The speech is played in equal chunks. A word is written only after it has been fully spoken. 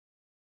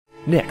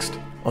Next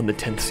on the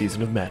 10th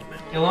season of Mad Men.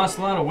 You lost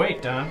a lot of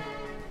weight, Don.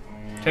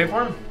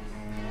 Tapeworm?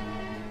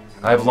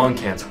 I have lung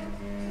cancer.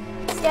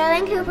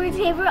 Sterling, Cooper,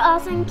 Trevor,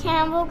 Olsen,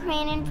 Campbell,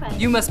 Crane, and Price.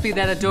 You must be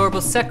that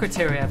adorable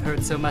secretary I've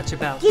heard so much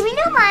about. Give me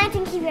no lines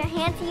and keep your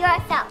hands to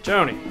yourself.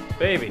 Joni,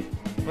 baby,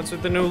 what's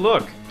with the new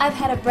look? I've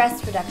had a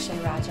breast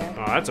reduction, Roger.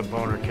 Oh, that's a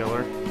boner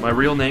killer. My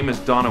real name is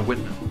Donna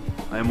Whitman.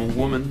 I am a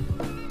woman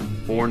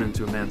born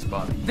into a man's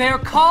body. They're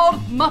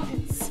called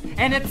Muppets,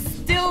 and it's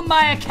still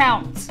my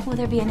account. Will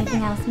there be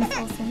anything else, Miss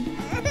Olsen?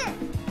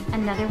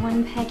 Another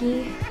one,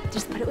 Peggy?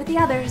 Just put it with the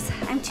others.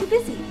 I'm too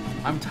busy.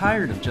 I'm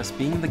tired of just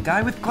being the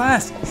guy with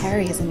glasses.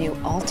 Harry has a new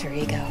alter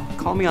ego.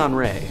 Call me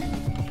Henri.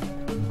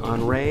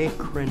 Henri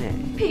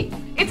Crenet. Pete,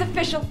 it's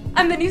official.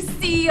 I'm the new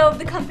CEO of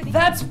the company.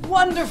 That's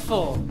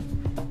wonderful.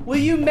 Will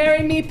you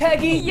marry me,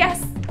 Peggy?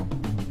 Yes.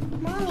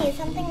 Mommy, is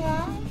something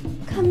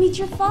wrong? Come meet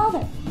your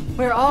father.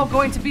 We're all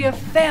going to be a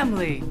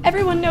family.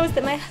 Everyone knows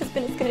that my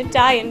husband is going to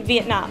die in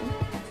Vietnam.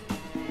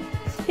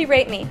 He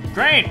raped me.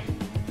 Crane,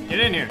 get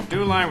in here.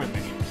 Do a line with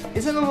me.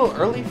 Isn't it a little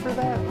early for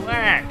that?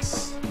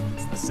 Relax.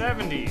 It's the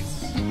 70s.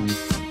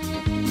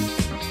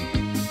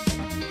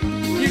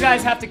 You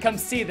guys have to come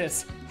see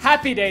this.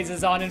 Happy Days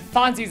is on and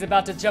Fonzie's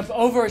about to jump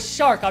over a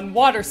shark on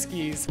water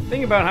skis.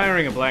 Think about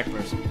hiring a black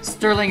person.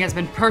 Sterling has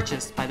been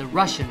purchased by the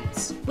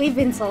Russians. We've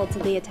been sold to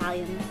the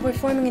Italians. We're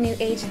forming a new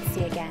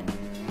agency again.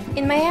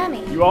 In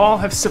Miami. You all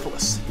have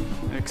syphilis,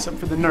 except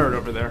for the nerd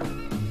over there.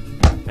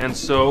 And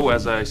so,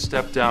 as I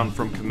step down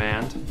from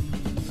command,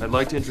 I'd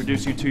like to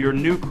introduce you to your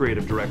new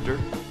creative director,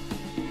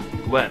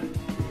 Glenn,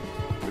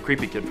 the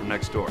creepy kid from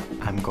next door.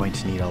 I'm going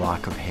to need a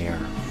lock of hair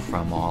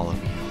from all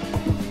of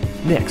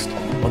you. Next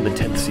on the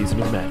 10th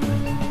season of Mad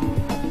Men.